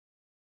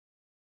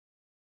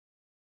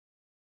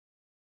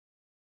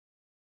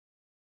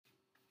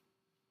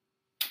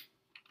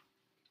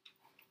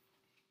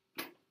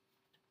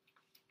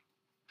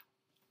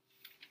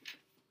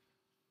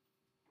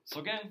So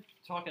again,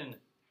 talking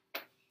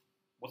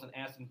what's an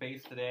acid and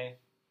base today.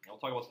 And we'll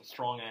talk about some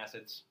strong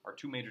acids, our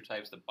two major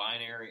types, the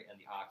binary and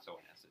the oxo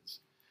acids.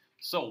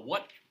 So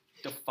what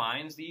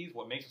defines these?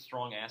 What makes a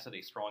strong acid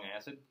a strong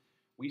acid?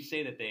 We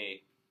say that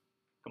they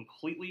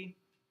completely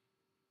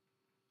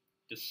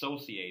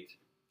dissociate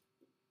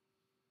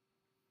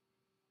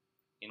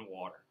in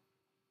water.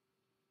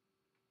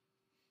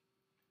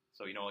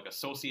 So, like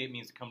associate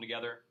means to come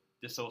together,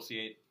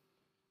 dissociate,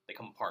 they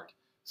come apart.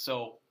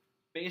 So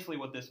basically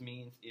what this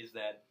means is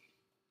that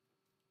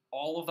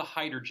all of the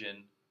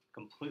hydrogen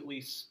completely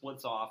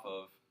splits off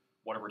of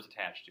whatever it's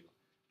attached to.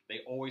 They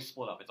always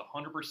split up. It's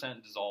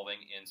 100% dissolving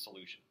in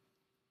solution.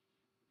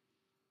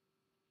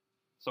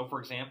 So for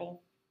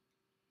example,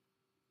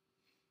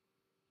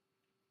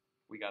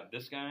 we got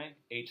this guy,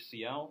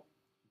 HCl,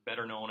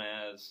 better known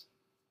as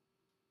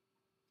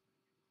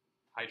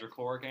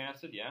hydrochloric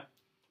acid, yeah,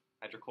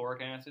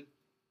 hydrochloric acid.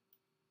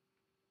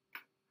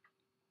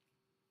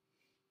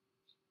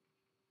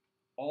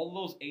 All of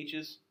those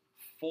H's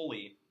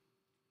fully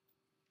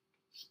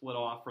split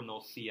off from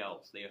those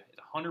Cl's. It's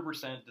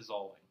 100%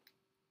 dissolving.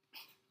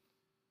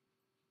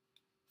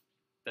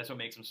 That's what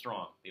makes them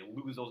strong. They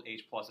lose those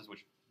H pluses,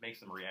 which makes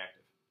them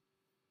reactive.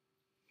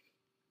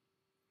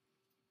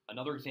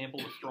 Another example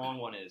of a strong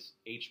one is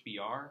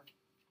HBr.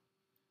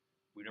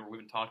 We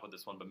haven't talked about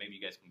this one, but maybe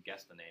you guys can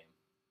guess the name.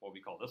 What would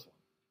we call this one?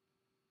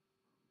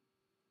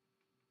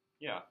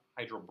 Yeah,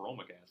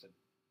 hydrobromic acid.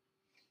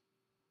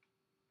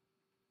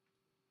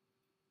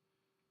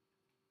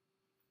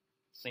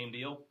 Same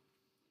deal.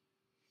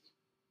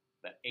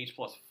 That H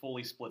plus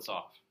fully splits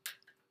off,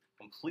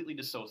 completely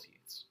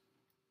dissociates.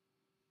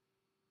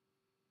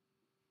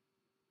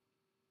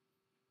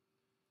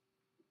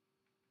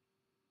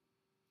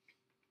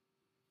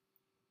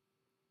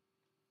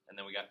 And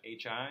then we got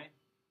HI,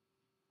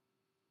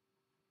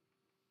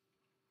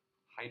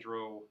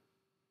 hydroiodic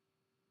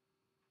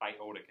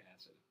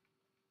acid.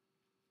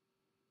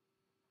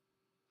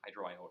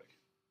 Hydroiodic.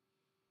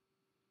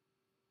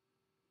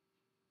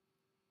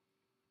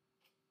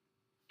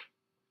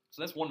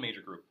 So that's one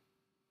major group.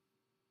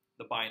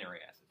 The binary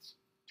acids.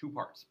 Two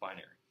parts,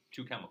 binary.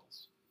 Two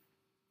chemicals.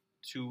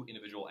 Two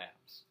individual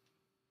atoms.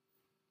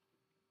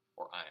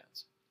 Or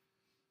ions.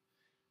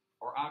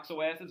 Our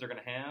oxo acids are going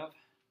to have,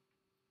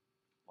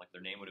 like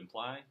their name would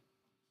imply,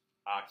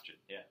 oxygen,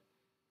 yeah.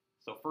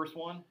 So first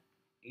one,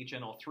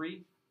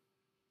 HNO3.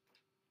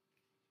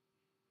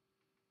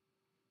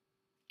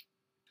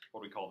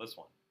 What do we call this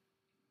one?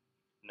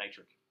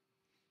 Nitric.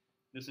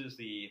 This is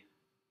the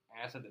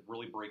acid that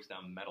really breaks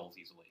down metals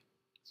easily.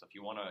 So if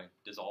you want to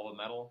dissolve a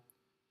metal,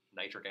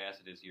 nitric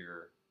acid is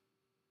your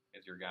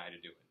guy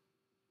to do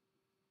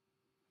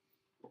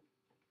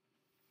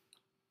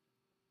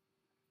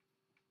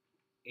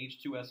it.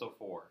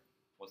 H2SO4.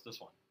 What's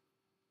this one?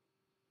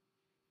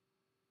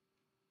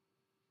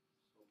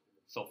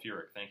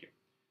 Sulfuric, thank you.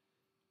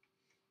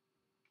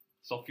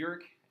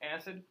 Sulfuric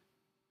acid.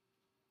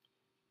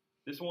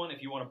 This one,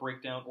 if you want to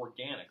break down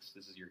organics,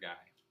 this is your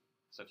guy.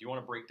 So if you want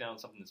to break down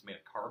something that's made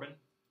of carbon,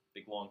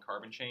 big long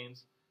carbon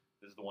chains,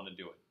 this is the one to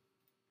do it.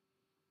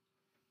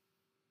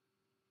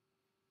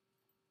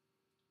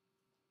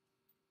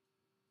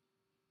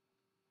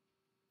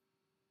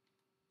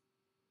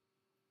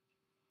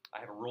 I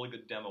have a really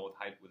good demo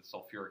with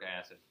sulfuric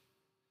acid.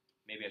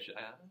 Maybe I should,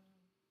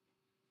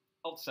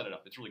 I'll set it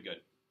up. It's really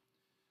good.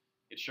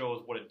 It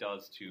shows what it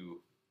does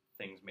to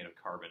things made of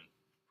carbon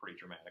pretty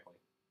dramatically.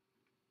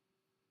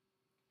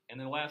 And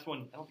then the last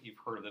one, I don't think you've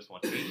heard of this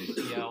one,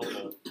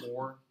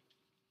 HClO4.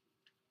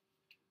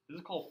 This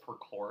is called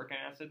perchloric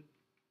acid.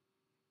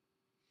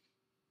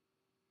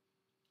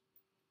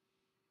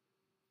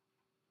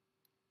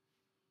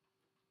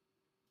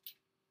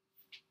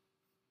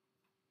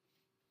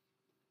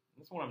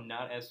 This one I'm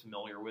not as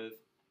familiar with.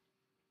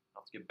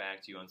 I'll have to get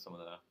back to you on some of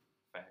the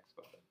facts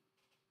about it.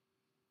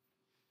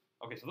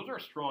 Okay, so those are our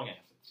strong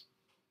acids.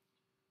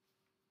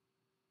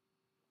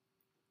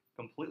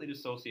 Completely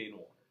dissociate in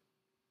water.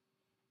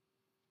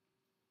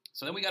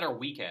 So then we got our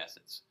weak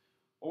acids.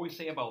 What we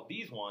say about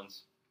these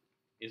ones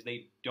is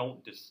they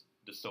don't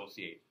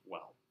dissociate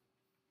well.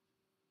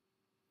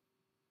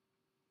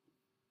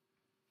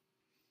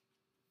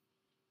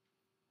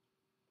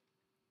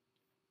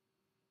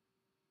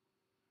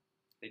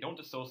 They don't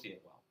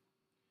dissociate well.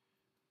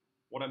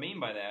 What I mean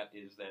by that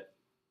is that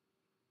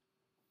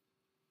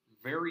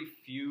very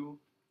few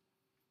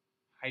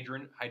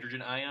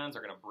hydrogen ions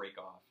are going to break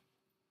off.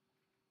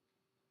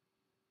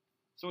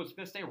 So it's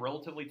going to stay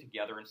relatively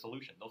together in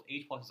solution. Those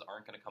H pluses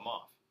aren't going to come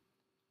off.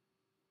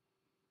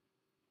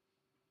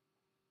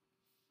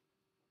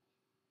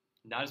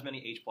 Not as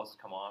many H pluses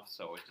come off,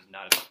 so it's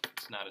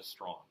not as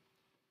strong.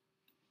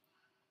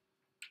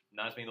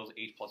 Not as many of those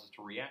H pluses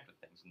to react with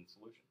things in the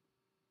solution.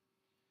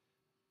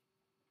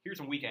 Here's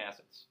some weak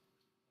acids.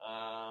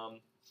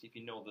 See if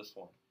you know this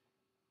one.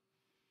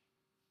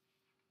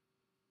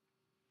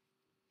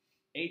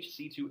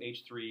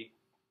 HC2H3O2.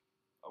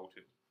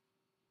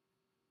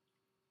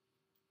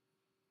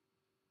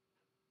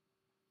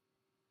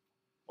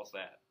 What's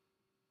that?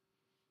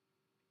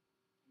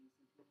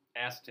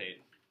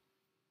 acetate.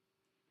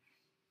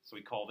 So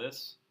we call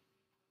this,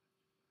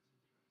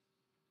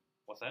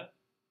 what's that?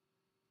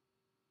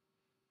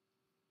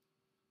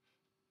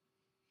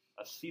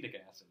 Acetic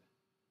acid.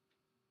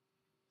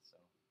 So,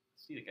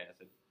 acetic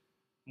acid,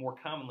 more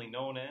commonly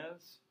known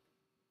as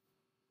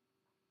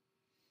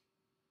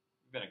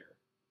vinegar.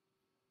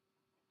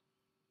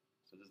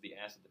 So this is the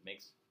acid that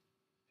makes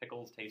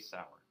pickles taste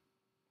sour.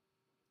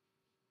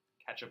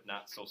 Ketchup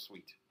not so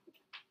sweet.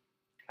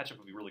 Ketchup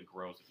would be really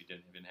gross if you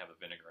didn't have the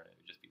vinegar in it. It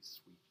would just be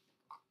sweet.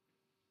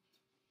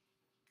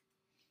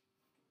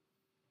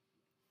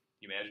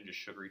 Can you imagine just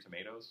sugary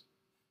tomatoes?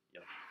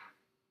 Yep.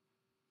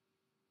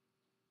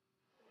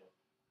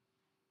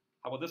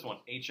 How about this one?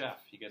 HF.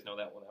 You guys know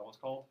that one? That one's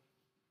called?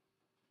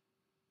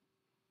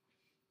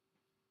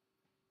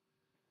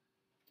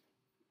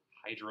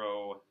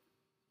 Hydrofluoric.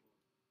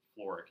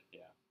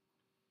 Yeah.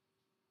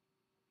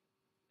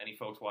 Any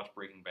folks watch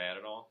Breaking Bad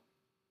at all?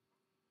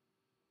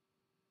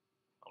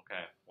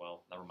 Okay,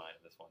 well, never mind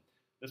this one.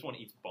 This one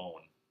eats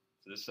bone.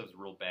 So this is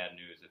real bad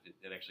news. If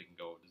it actually can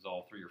go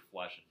dissolve through your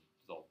flesh and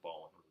dissolve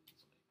bone really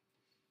easily.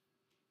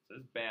 So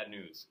this is bad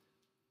news.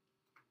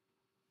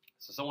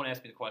 So someone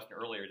asked me the question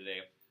earlier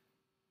today.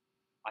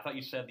 I thought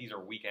you said these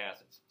are weak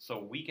acids. So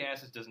weak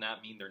acids does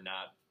not mean they're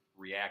not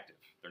reactive.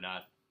 They're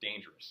not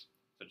dangerous.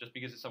 So just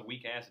because it's a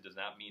weak acid does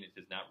not mean it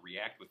does not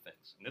react with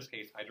things. In this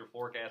case,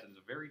 hydrofluoric acid is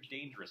a very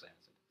dangerous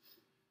acid.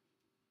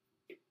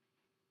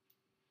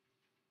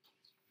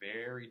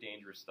 Very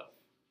dangerous stuff.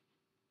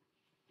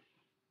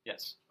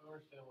 Yes? I don't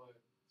understand why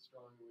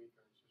strong and weak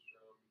aren't so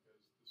strong, because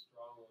the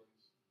strong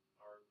ones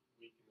are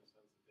weak in the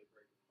sense that they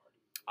break apart.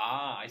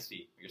 Ah, I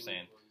see what you're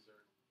saying.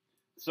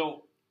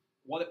 So,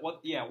 why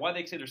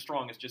they say they're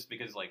strong is just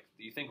because, like,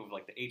 you think of,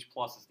 like, the H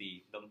plus is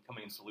them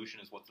coming in solution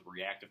is what the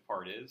reactive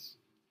part is.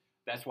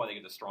 That's why they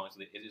get the strong,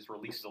 so it just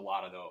releases a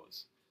lot of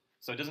those.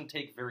 So it doesn't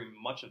take very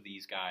much of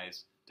these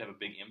guys to have a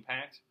big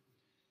impact.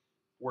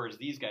 Whereas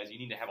these guys, you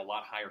need to have a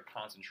lot higher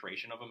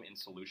concentration of them in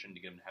solution to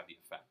get them to have the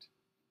effect.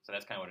 So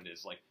that's kind of what it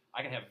is. Like,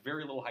 I can have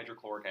very little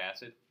hydrochloric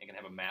acid and can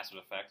have a massive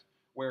effect.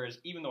 Whereas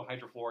even though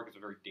hydrofluoric is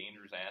a very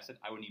dangerous acid,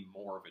 I would need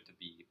more of it to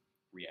be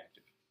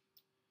reactive.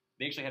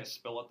 They actually had a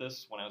spill at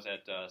this when I was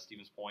at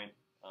Stevens Point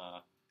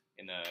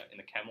in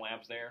the chem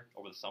labs there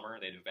over the summer.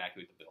 They had to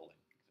evacuate the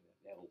building.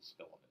 They had a little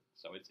spill of it.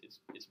 So it's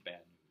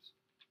bad news.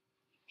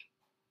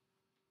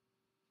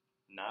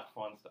 Not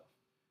fun stuff.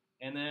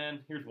 And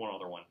then here's one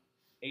other one.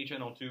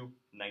 HNO2,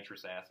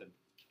 nitrous acid.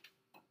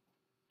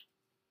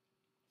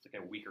 It's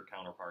like a weaker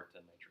counterpart to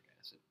nitric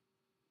acid.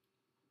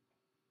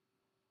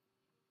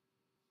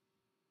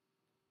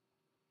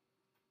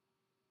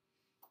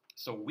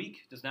 So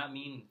weak does not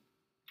mean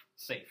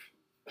safe.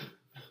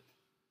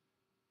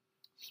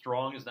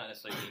 Strong does not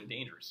necessarily mean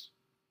dangerous.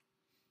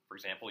 For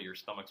example, your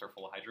stomachs are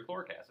full of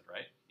hydrochloric acid,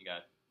 right? You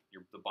got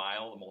the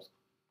bile, the most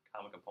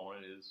common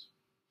component is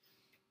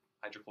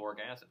hydrochloric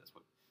acid. That's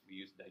what we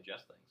use to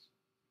digest things.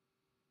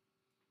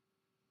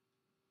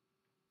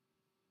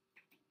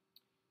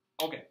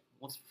 Okay,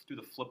 let's do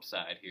the flip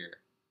side here.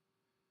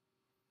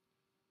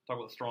 Talk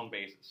about the strong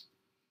bases.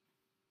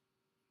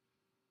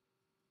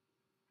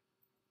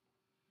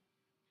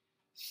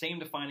 Same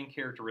defining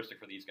characteristic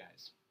for these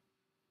guys.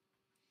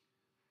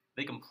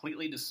 They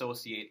completely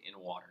dissociate in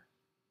water.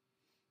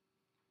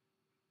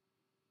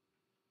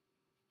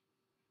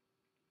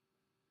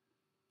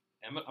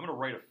 And I'm going to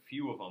write a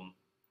few of them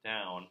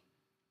down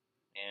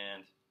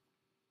and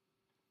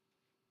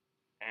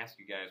ask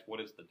you guys what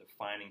is the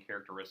defining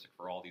characteristic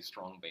for all these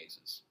strong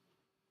bases.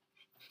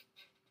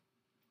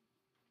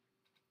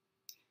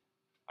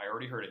 I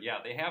already heard it. Yeah,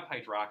 they have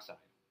hydroxide.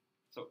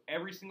 So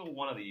every single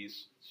one of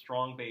these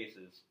strong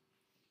bases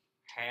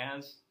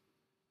has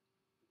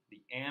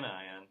the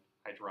anion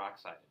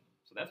hydroxide in them.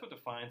 So that's what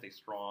defines a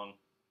strong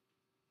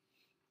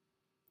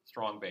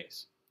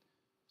base.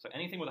 So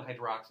anything with a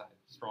hydroxide,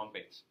 strong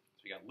base.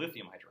 So you got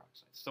lithium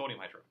hydroxide, sodium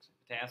hydroxide,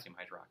 potassium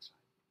hydroxide.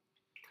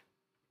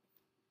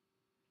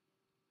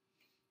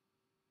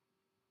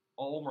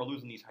 All of them are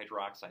losing these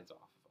hydroxides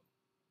off of them.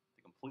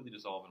 They completely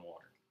dissolve in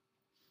water.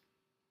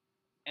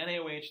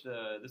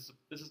 NaOH, this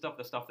is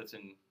the stuff that's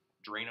in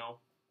Drano,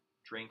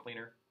 drain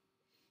cleaner.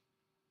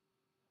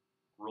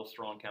 Real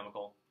strong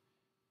chemical.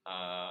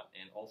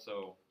 And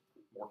also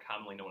more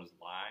commonly known as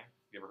lye.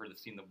 Have you ever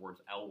seen the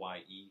words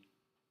LYE,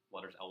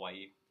 letters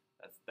LYE?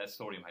 That's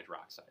sodium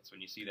hydroxide. So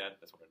when you see that,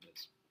 that's what it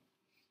is.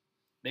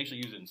 They actually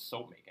use it in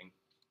soap making.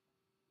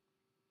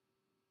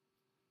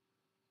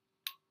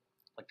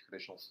 Like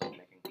traditional soap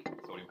making,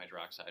 sodium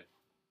hydroxide.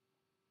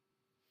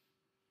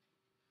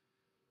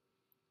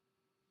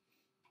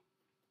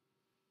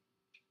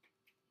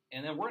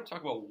 And then we're going to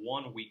talk about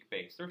one weak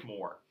base. There's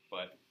more,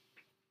 but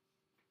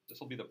this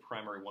will be the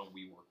primary one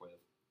we work with.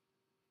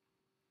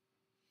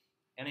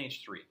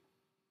 NH3.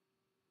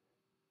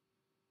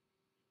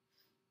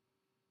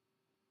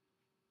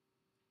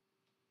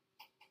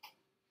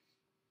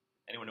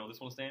 Anyone know this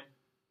one's name?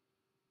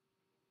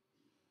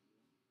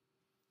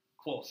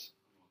 Close.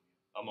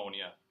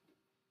 Ammonia.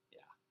 Yeah,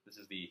 this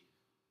is the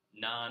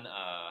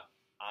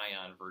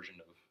non-ion version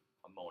of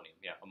Ammonium,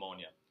 yeah,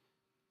 ammonia.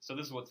 So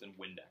this is what's in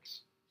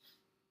Windex.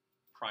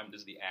 Prime,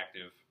 this is the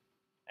active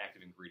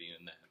ingredient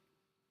in that.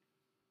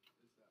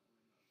 Is that why you're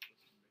not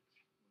supposed to mix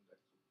Windex with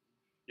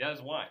bleach? Yeah,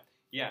 that's why.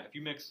 Yeah, if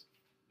you mix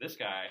this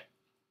guy,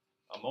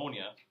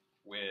 ammonia,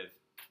 with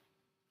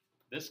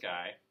this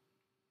guy,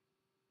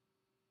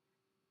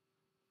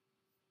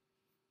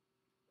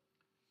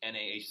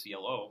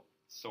 NaHClO,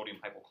 sodium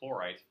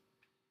hypochlorite,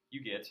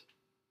 you get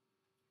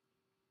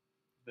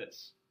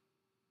this,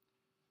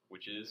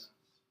 which is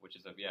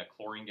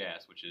chlorine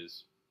gas, which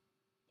is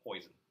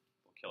poison.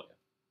 It'll kill you.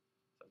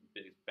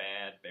 It's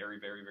bad, very,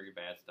 very, very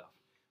bad stuff.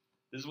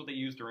 This is what they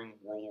used during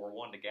World War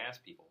I to gas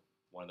people.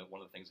 One of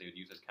the things they would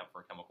use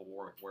for chemical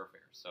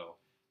warfare. So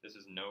this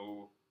is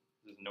no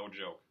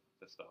joke.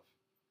 This stuff.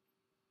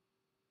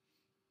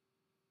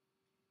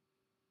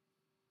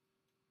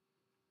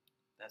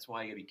 That's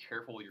why you gotta be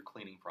careful with your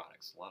cleaning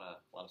products. A lot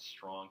of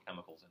strong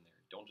chemicals in there.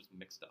 Don't just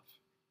mix stuff.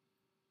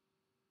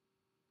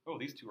 Oh,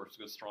 these two are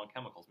good strong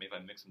chemicals. Maybe if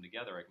I mix them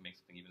together, I can make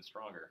something even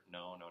stronger.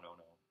 No.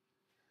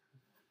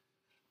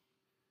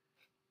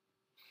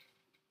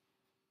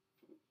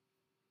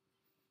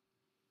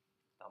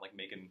 Not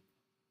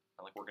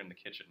like working in the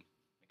kitchen,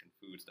 making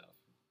food stuff.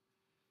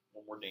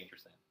 More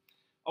dangerous than.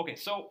 Okay,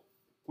 so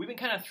we've been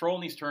kind of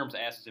throwing these terms,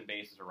 acids and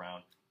bases,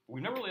 around. But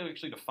we've never really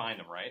actually defined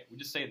them, right? We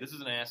just say this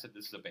is an acid,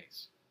 this is a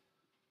base.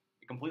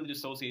 It completely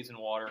dissociates in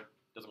water,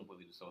 doesn't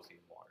completely dissociate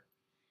in water.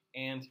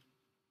 And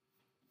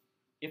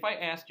if I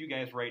asked you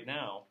guys right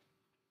now,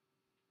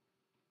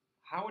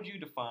 how would you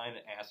define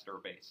an acid or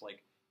a base?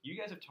 Like, you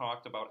guys have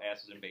talked about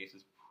acids and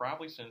bases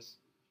probably since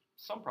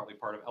probably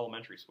part of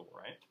elementary school,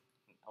 right?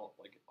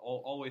 Like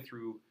all the way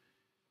through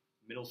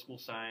middle school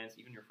science,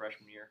 even your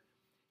freshman year.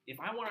 If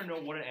I want to know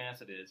what an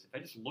acid is, if I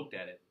just looked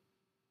at it,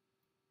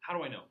 how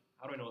do I know?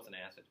 How do I know it's an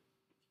acid?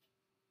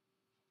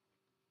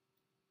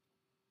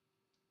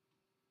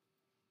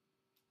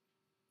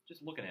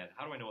 Just looking at it,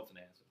 how do I know it's an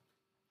acid?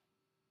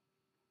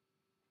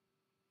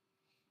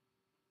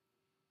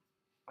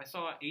 If I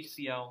saw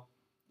HCl,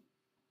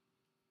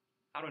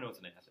 how do I know it's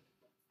an acid?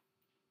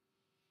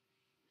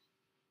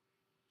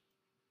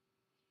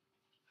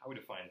 How we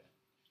define that?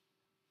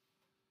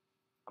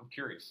 I'm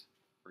curious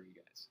for you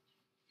guys.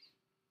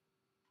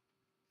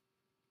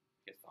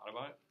 You guys thought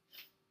about it?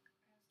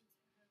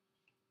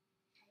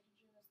 Acids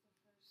have hydrogen as the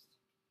first,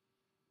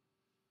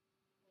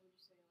 what would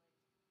you say, like,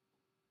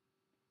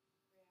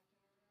 reactant or whatever?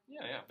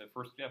 Yeah, the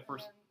first. And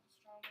then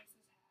strong bases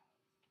have.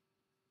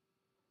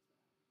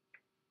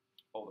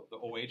 Oh,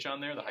 the OH on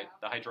there, the Yeah.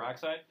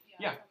 hydroxide.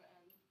 Yeah.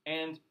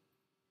 And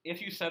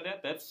if you said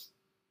that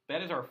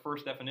is our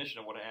first definition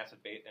of what an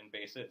acid and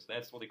base is.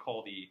 That's what they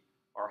call the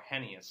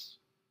Arrhenius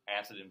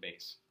acid and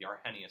base, the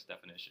Arrhenius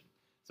definition.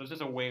 So it's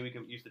just a way we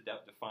can use to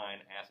define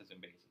acids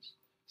and bases.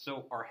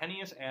 So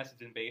Arrhenius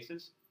acids and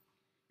bases,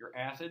 your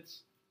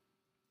acids,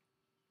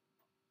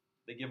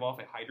 they give off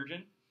a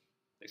hydrogen.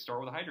 They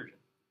start with a hydrogen.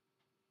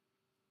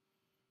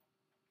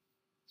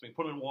 So when you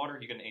put them in water,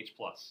 you get an H+.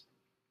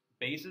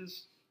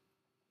 Bases,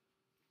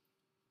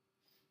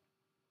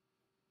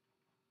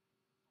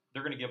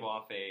 they're going to give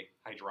off a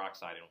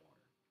hydroxide in water.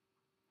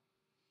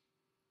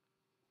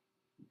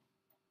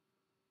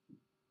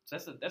 So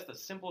that's the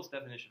simplest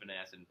definition of an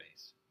acid and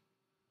base.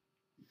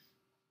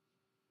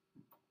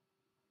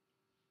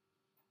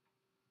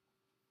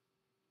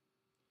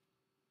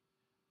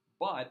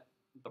 But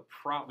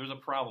there's a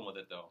problem with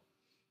it, though.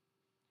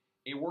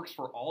 It works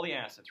for all the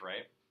acids,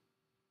 right?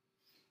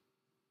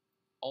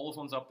 All those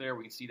ones up there,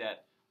 we can see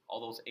that all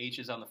those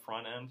H's on the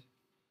front end.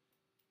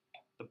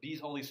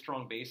 All these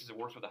strong bases, it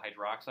works with the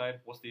hydroxide.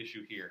 What's the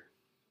issue here?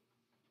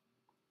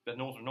 That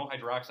there's no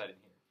hydroxide in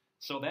here.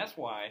 So that's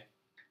why,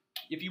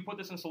 if you put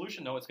this in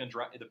solution, though, it's going to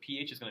drop. The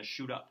pH is going to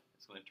shoot up.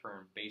 It's going to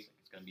turn basic.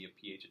 It's going to be a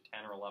pH of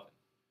 10 or 11.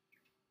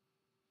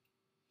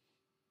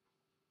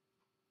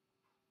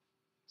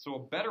 So a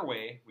better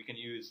way, we can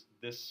use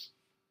this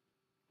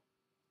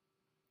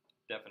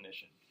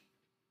definition.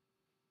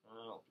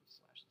 I'll do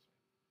slash this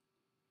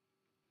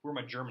way. Who are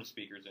my German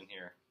speakers in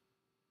here?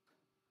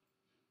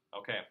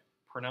 Okay,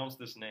 pronounce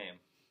this name.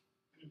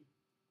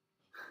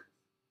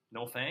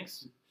 No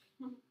thanks?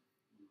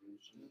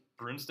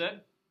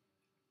 Bronsted?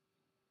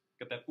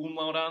 Got that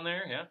umlaut on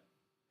there, yeah?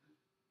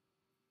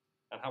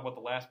 And how about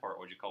the last part?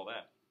 What'd you call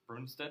that?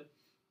 Bronsted?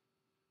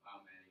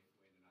 Wow, Manny,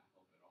 way to not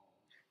help at all.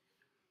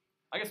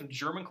 I got some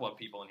German club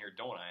people in here,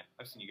 don't I?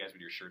 I've seen you guys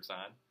with your shirts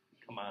on.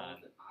 Come on.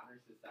 It's an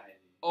honor society.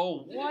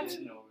 Oh, what? Over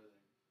there.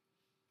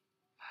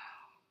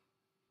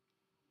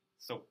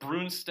 So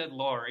Bronsted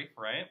Lowry,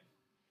 right?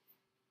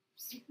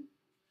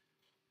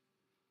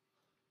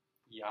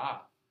 Yeah.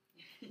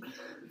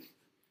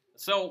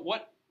 So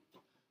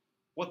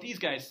what these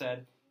guys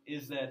said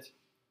is that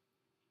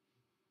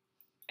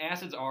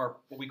acids are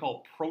what we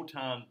call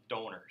proton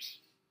donors.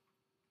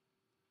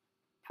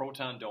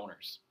 Proton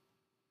donors.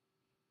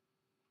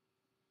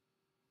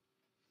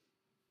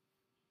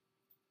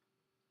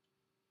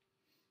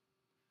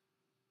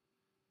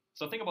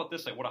 So think about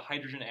this, like what a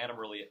hydrogen atom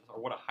really is,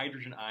 or what a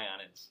hydrogen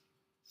ion is.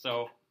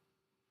 So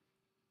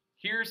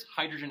here's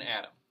hydrogen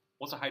atom.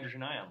 What's a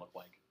hydrogen ion look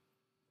like?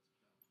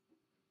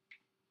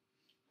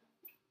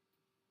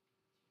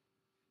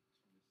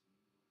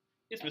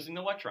 It's missing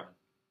the electron.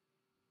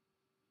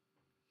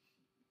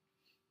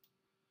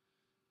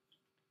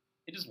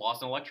 It just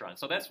lost an electron.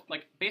 So that's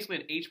like basically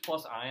an H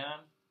plus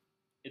ion.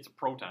 It's a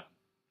proton.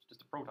 It's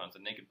just a proton. It's a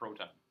naked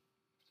proton.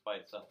 It's by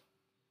itself.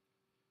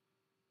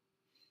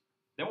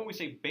 Then when we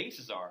say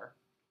bases are,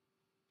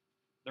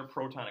 they're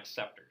proton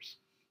acceptors.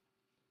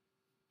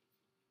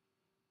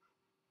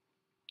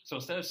 So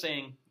instead of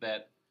saying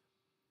that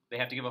they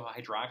have to give up a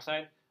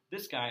hydroxide,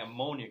 this guy,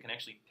 ammonia, can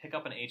actually pick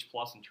up an H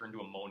plus and turn to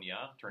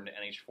ammonia, turn to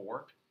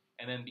NH4.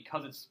 And then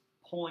because it's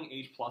pulling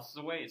H pluses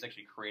away, it's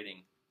actually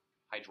creating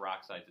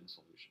hydroxides in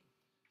solution.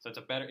 So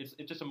it's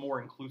just a more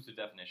inclusive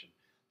definition.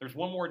 There's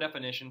one more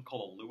definition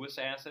called a Lewis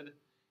acid,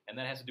 and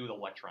that has to do with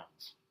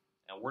electrons.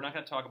 Now, we're not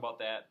going to talk about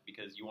that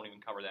because you won't even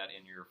cover that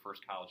in your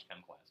first college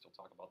chem class. You'll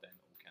talk about that in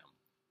OChem,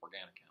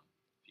 organic chem,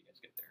 if you guys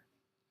get there.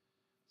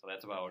 So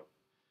that's about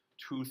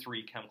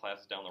 2-3 chem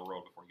classes down the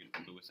road before you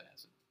get to Lewis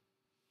acid.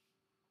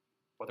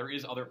 But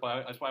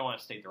that's why I want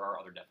to state there are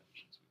other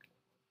definitions.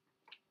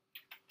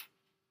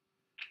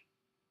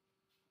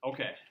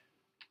 Okay.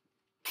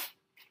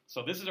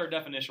 So this is our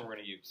definition we're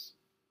going to use.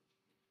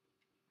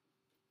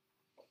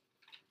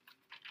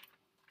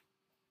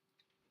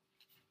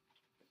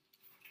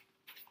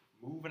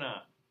 Moving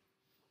on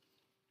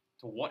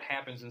to what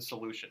happens in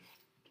solution.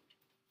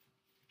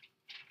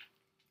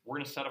 We're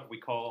going to set up what we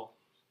call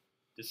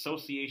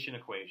dissociation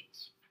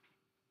equations.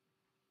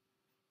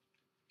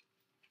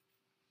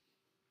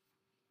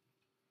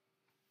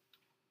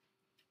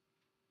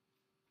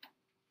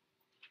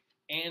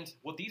 And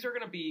what these are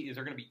going to be is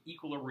they're going to be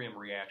equilibrium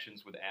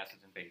reactions with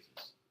acids and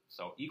bases.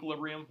 So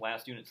equilibrium,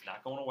 last unit's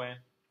not going away.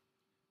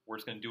 We're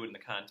just going to do it in the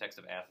context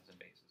of acids and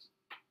bases.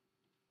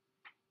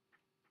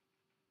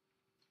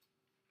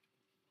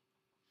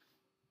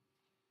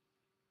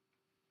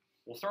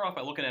 We'll start off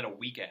by looking at a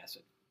weak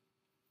acid.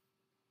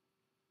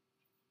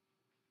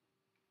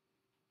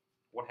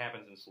 What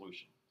happens in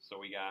solution? So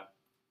we got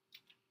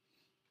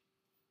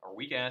our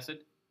weak acid,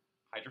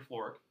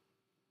 hydrofluoric.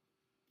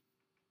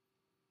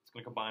 It's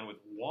going to combine with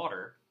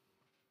water.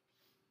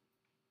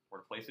 We're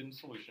going to place it in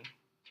solution.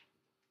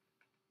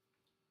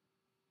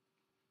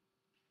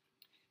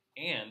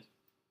 And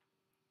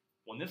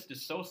when this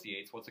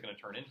dissociates, what's it going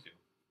to turn into?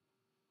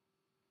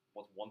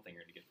 What's one thing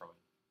you're going to get from it?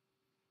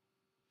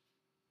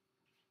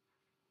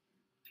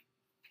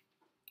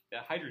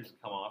 That hydrogen's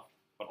come off,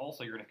 but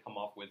also you're going to come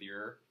off with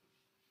your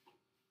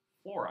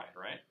fluoride,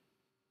 right?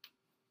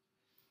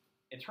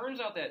 It turns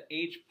out that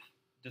H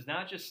does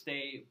not just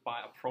stay by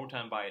a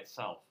proton by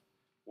itself.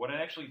 What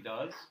it actually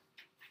does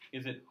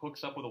is it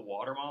hooks up with a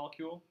water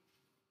molecule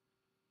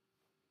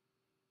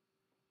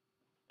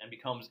and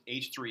becomes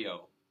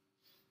H3O.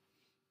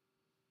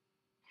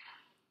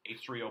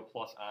 H3O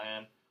plus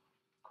ion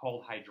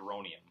called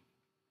hydronium.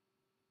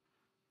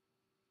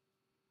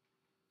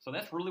 So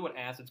that's really what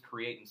acids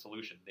create in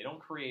solution. They don't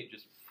create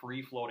just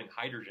free-floating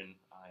hydrogen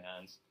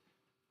ions.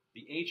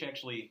 The H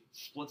actually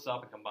splits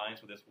up and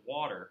combines with this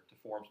water to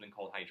form something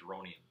called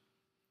hydronium.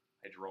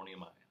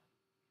 Hydronium ion.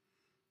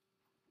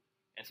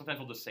 And sometimes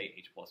we'll just say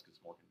H plus because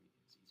it's more convenient.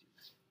 It's easier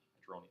to say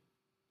hydronium.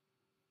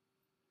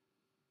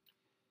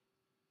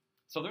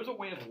 So there's a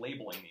way of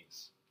labeling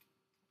these.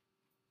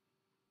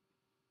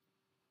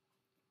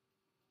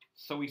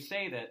 So we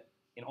say that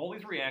in all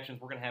these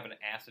reactions, we're going to have an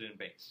acid and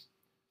base.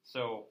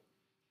 So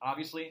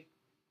obviously,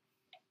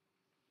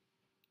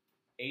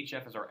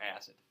 HF is our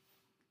acid.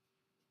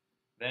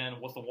 Then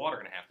what's the water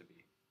going to have to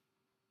be?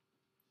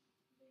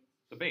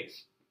 The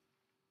base.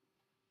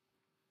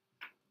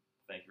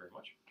 Thank you very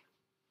much.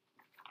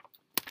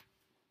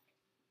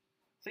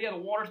 So yeah, the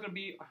water is going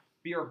to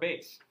be our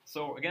base.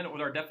 So again,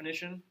 with our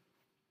definition,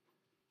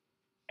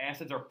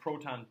 acids are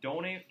proton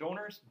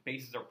donors,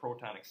 bases are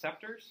proton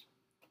acceptors.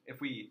 If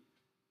we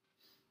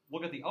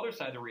look at the other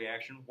side of the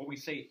reaction, what we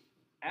say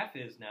F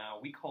is now,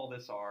 we call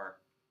this our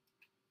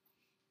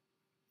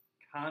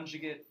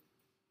conjugate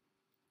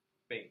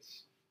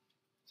base.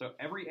 So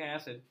every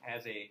acid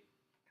has a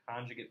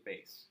conjugate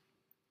base.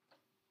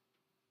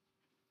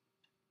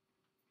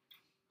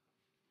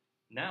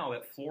 Now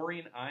that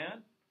fluorine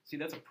ion, see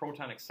that's a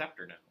proton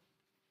acceptor now.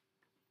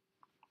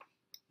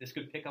 This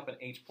could pick up an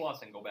H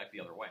plus and go back the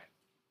other way.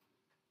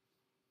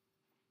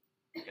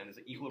 Again, this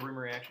equilibrium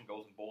reaction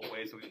goes in both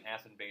ways, so we have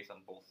acid and base on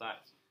both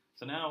sides.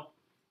 So now,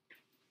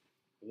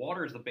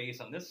 water is the base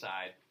on this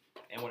side,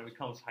 and when it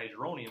becomes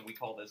hydronium, we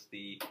call this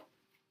the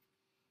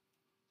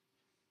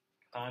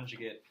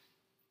conjugate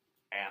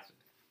acid.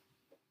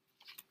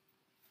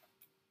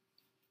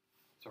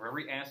 So for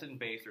every acid and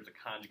base, there's a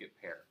conjugate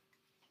pair.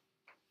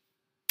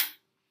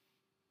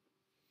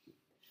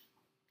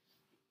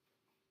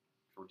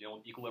 So we're dealing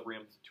with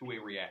equilibrium, it's a two-way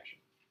reaction.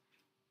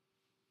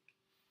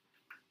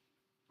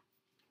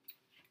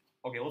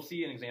 Okay, let's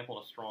see an example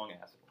of a strong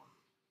acid one.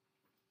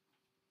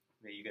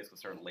 Maybe you guys can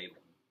start labeling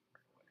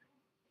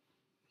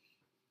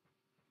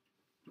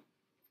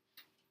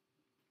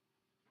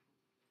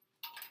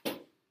right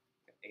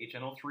away.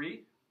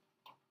 HNO3,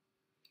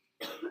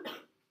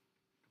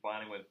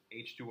 combining with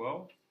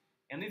H2O.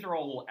 And these are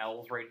all little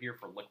L's right here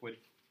for liquid.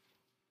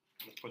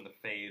 Just putting the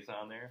phase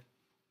on there.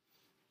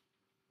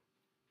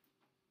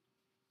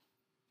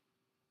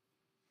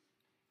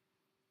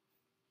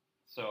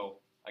 So,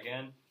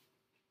 again,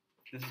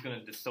 this is going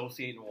to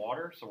dissociate in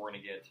water, so we're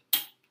going to get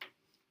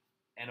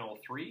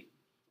NO3.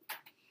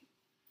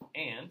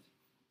 And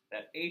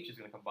that H is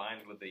going to combine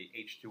with the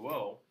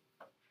H2O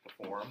to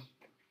form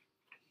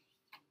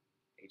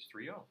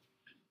H3O,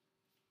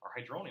 our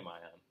hydronium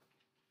ion.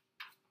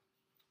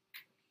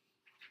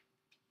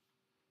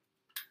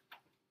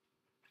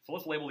 So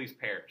let's label these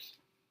pairs.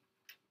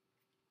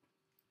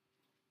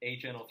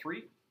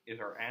 HNO3 is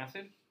our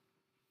acid,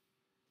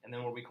 and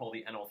then what we call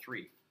the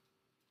NO3.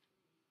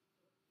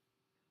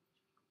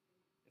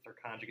 It's our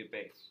conjugate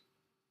base.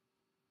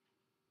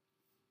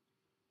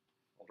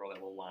 I'll draw that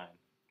little line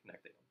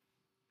connecting them.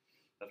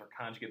 That's our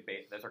conjugate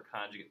base. That's our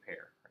conjugate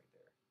pair right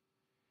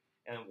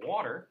there. And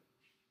water,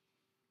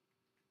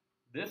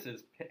 this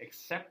is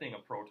accepting a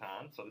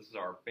proton, so this is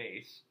our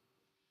base.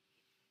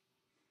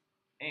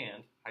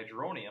 And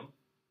hydronium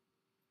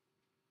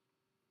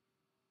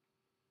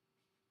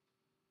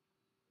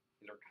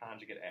is our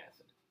conjugate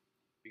acid.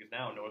 Because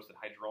now notice that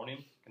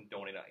hydronium can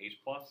donate an H+.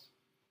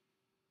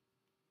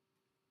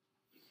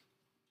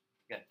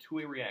 Again,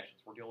 two-way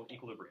reactions. We're dealing with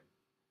equilibrium.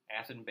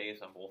 Acid and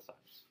base on both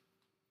sides.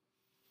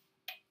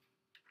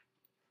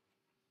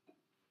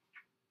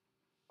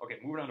 Okay,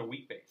 moving on to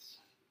weak base.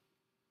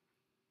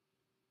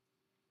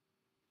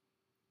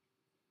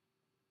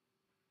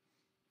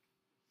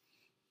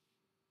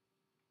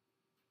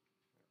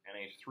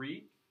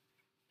 NH3,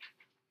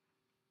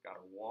 got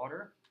our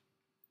water.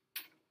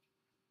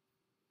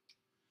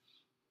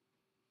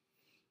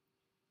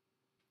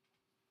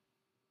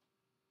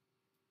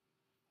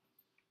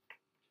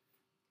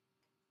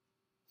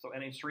 So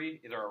NH3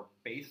 is our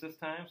base this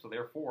time, so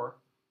therefore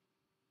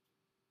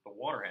the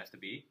water has to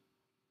be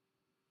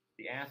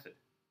the acid.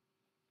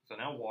 So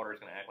now water is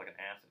going to act like an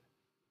acid.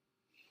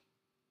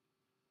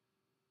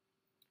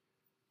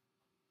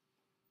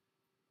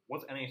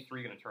 What's NH3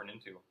 going to turn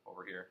into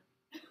over here?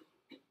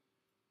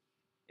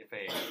 If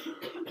a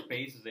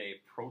base is a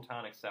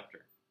proton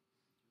acceptor.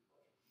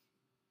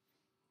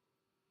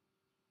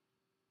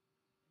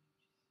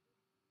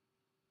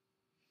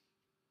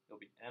 It'll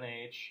be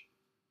NH4.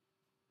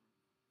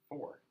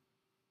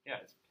 Yeah,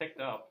 it's picked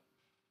up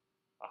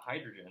a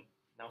hydrogen.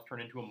 Now it's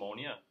turned into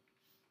ammonia.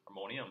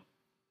 Ammonium.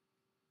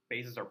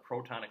 Bases are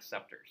proton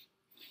acceptors.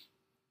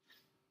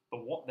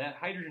 That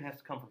hydrogen has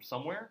to come from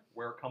somewhere.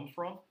 Where it comes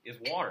from is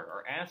water,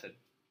 or acid.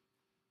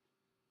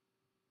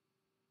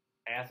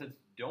 Acids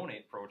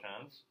donate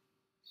protons,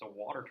 so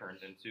water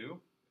turns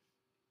into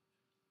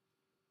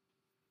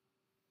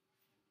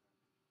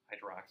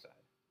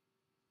hydroxide.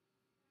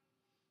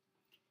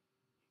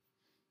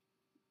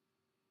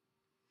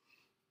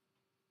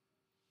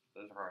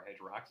 Those are our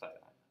hydroxide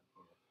ions.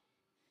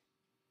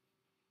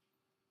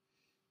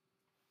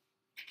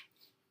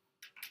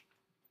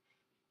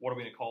 What are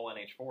we going to call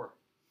NH4?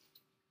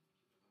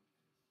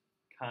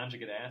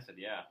 Conjugate acid,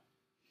 yeah.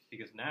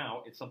 Because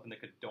now it's something that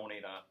could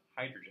donate a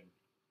hydrogen.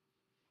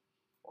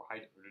 Or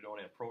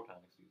donate a proton,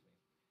 excuse me.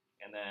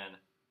 And then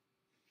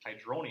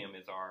hydronium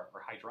is or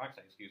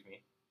hydroxide, excuse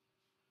me,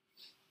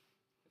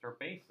 is our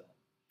base then.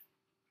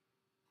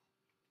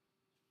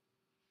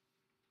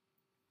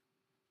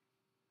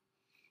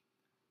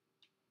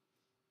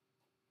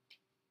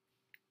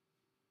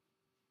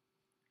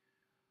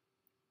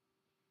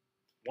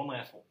 One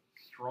last one.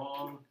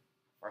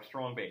 Our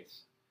strong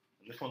base.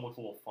 And this one looks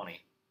a little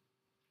funny.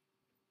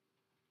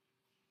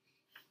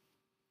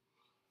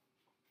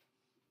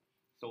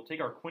 So we'll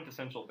take our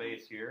quintessential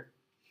base here,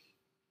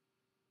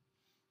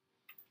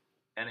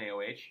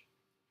 NaOH. It's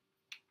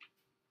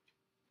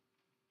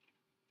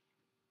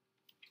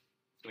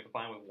going to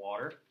combine with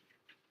water.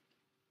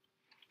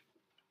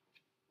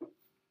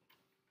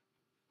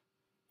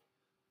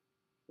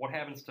 What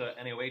happens to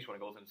NaOH when it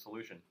goes into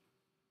solution?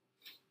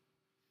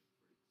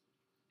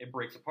 It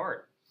breaks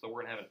apart. So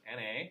we're going to have an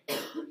Na,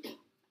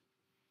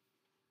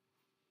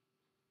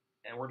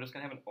 and we're just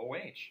going to have an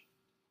OH.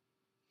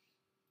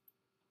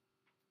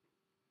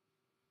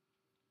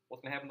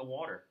 What's going to happen to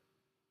water?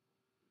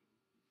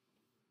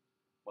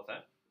 What's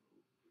that?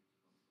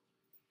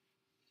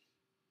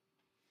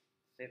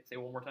 Say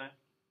it one more time.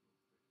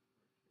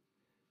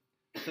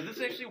 So this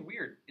is actually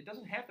weird. It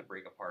doesn't have to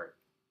break apart.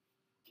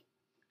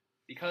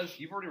 Because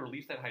you've already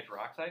released that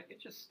hydroxide, it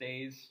just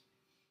stays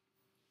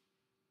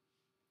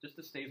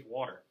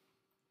water.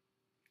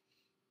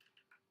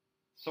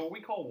 So what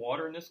we call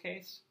water in this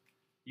case,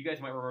 you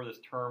guys might remember this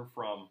term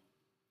from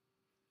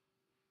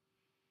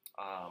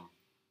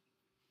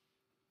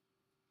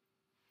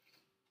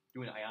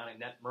doing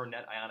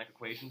net ionic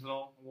equations at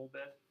all a little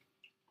bit.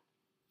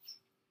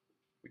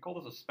 We call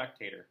this a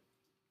spectator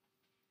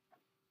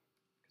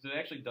because it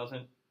actually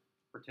doesn't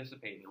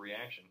participate in the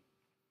reaction.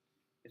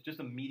 It's just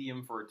a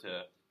medium for it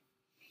to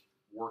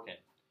work in.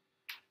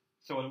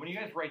 So when you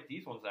guys write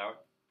these ones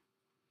out,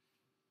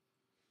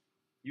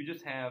 you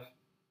just have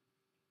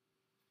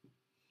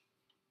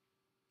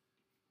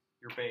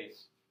your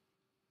base.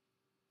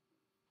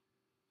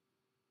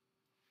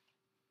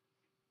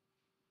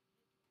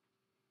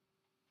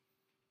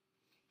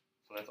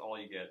 So that's all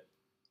you get.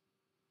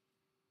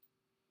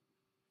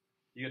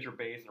 You get your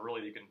base, and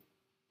really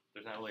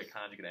there's not really a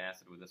conjugate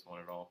acid with this one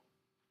at all.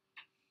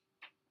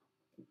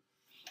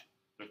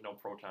 There's no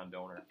proton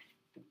donor.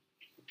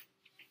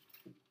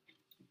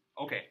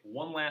 Okay,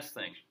 one last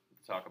thing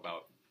to talk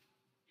about.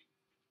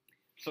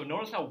 So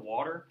notice how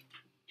water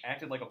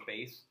acted like a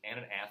base and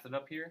an acid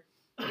up here?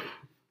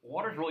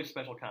 Water is a really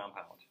special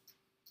compound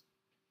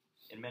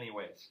in many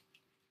ways.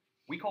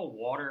 We call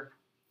water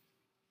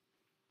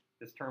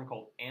this term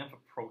called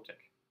amphiprotic.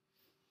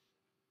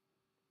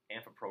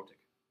 Amphiprotic.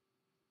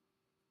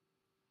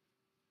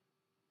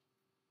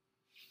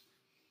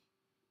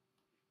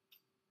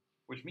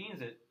 Which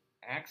means it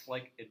acts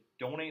like it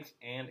donates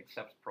and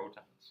accepts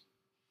protons.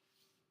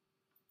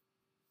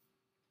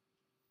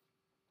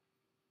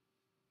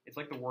 It's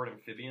like the word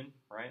amphibian,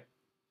 right?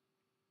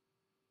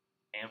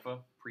 Ampha,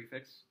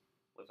 prefix,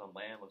 lives on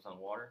land, lives on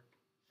water.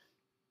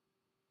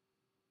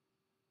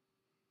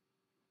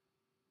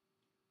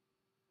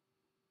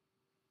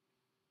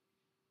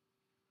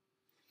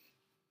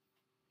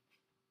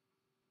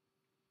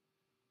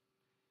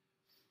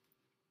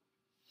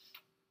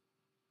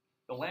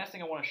 The last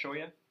thing I want to show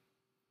you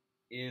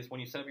is when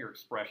you set up your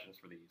expressions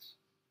for these.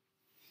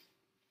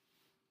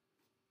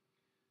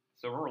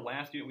 So remember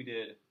last unit we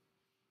did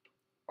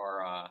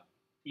our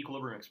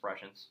equilibrium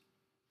expressions.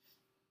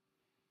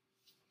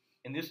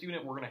 In this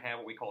unit we're going to have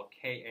what we call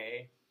Ka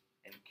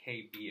and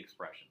Kb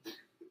expressions.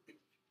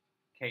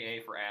 Ka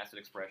for acid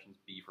expressions,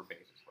 B for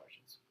base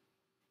expressions.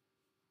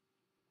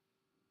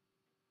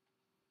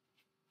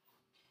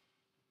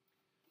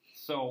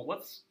 So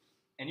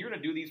and you're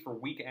going to do these for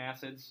weak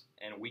acids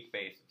and weak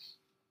bases.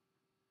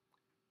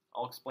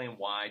 I'll explain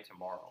why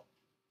tomorrow.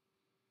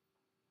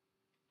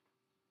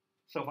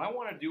 So if I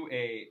want to do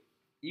a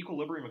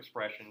equilibrium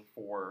expression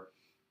for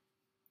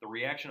the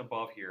reaction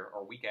above here,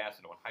 or weak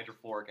acid one,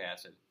 hydrofluoric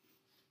acid,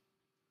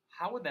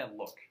 how would that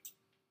look?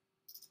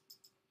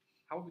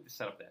 How would we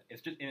set up that?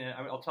 It's just, and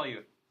I'll tell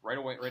you right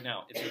away, right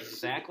now, it's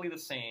exactly the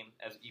same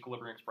as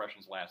equilibrium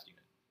expressions last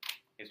unit.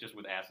 It's just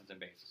with acids and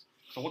bases.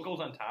 So what goes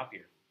on top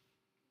here?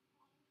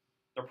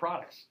 They're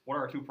products. What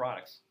are our two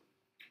products?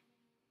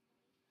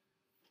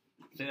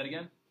 Say that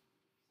again.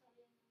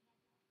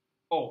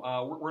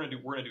 Oh, we're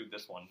gonna do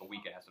this one, the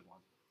weak acid one.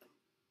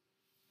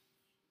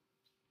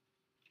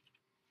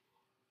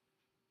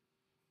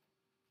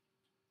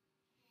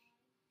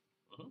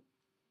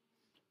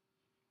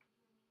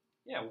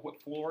 Yeah, we'll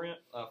put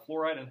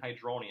fluoride and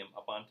hydronium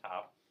up on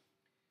top,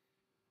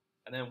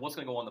 and then what's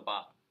gonna go on the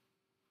bottom?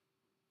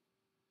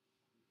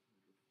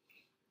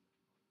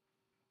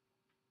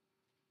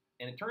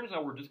 And it turns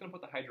out we're just gonna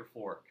put the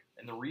hydrofluoric,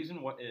 and the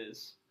reason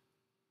is.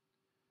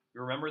 You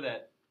remember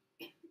that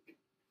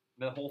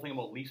the whole thing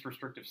about least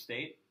restrictive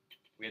state?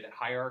 We had that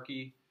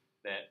hierarchy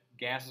that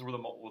gases were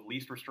the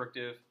least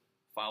restrictive,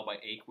 followed by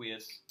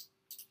aqueous,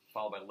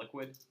 followed by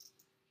liquid.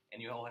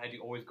 And you had to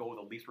always go with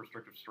the least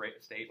restrictive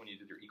state when you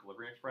did your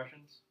equilibrium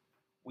expressions.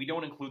 We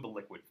don't include the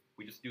liquid.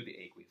 We just do the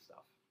aqueous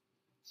stuff.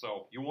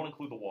 So you won't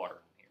include the water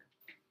on here.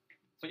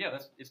 So yeah,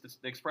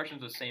 the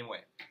expression's the same way.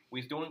 We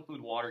just don't include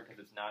water because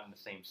it's not in the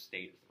same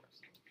state as the rest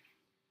of them.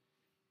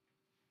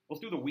 Let's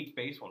do the weak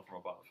base one from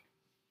above.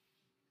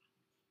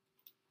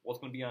 What's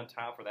going to be on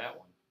top for that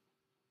one?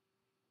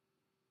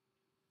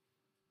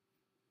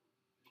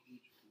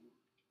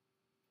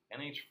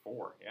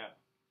 NH4, yeah.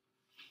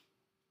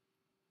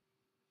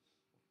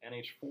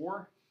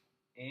 NH4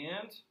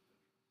 and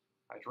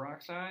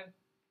hydroxide,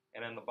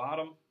 and then the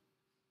bottom,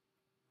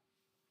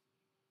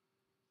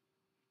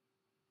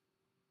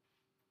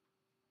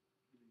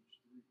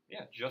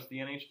 yeah, just the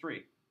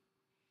NH3.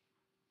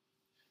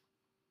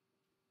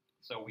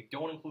 So we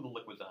don't include the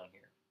liquids on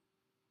here.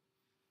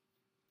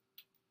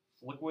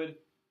 Liquid,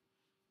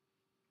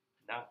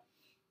 not,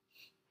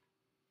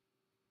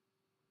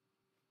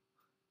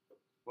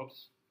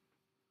 whoops.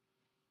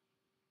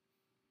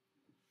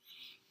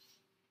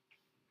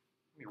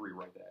 Let me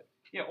rewrite that.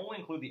 Yeah, only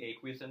include the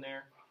aqueous in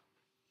there.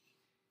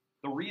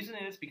 The reason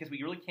is because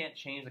we really can't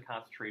change the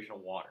concentration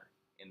of water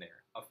in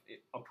there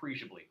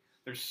appreciably.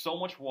 There's so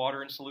much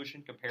water in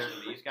solution compared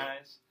to these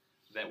guys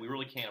that we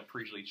really can't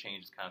appreciably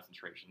change the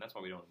concentration. That's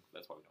why we don't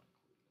include it in there.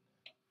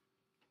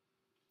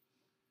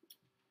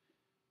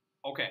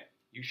 Okay,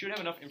 you should have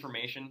enough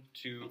information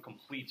to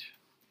complete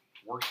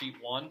worksheet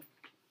 1,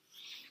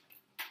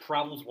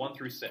 problems 1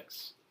 through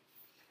 6.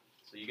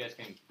 So you guys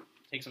can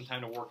take some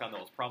time to work on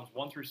those. Problems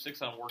 1 through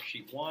 6 on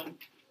worksheet 1.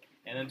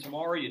 And then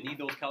tomorrow you need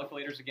those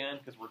calculators again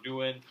because we're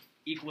doing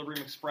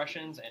equilibrium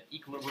expressions and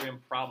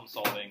equilibrium problem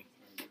solving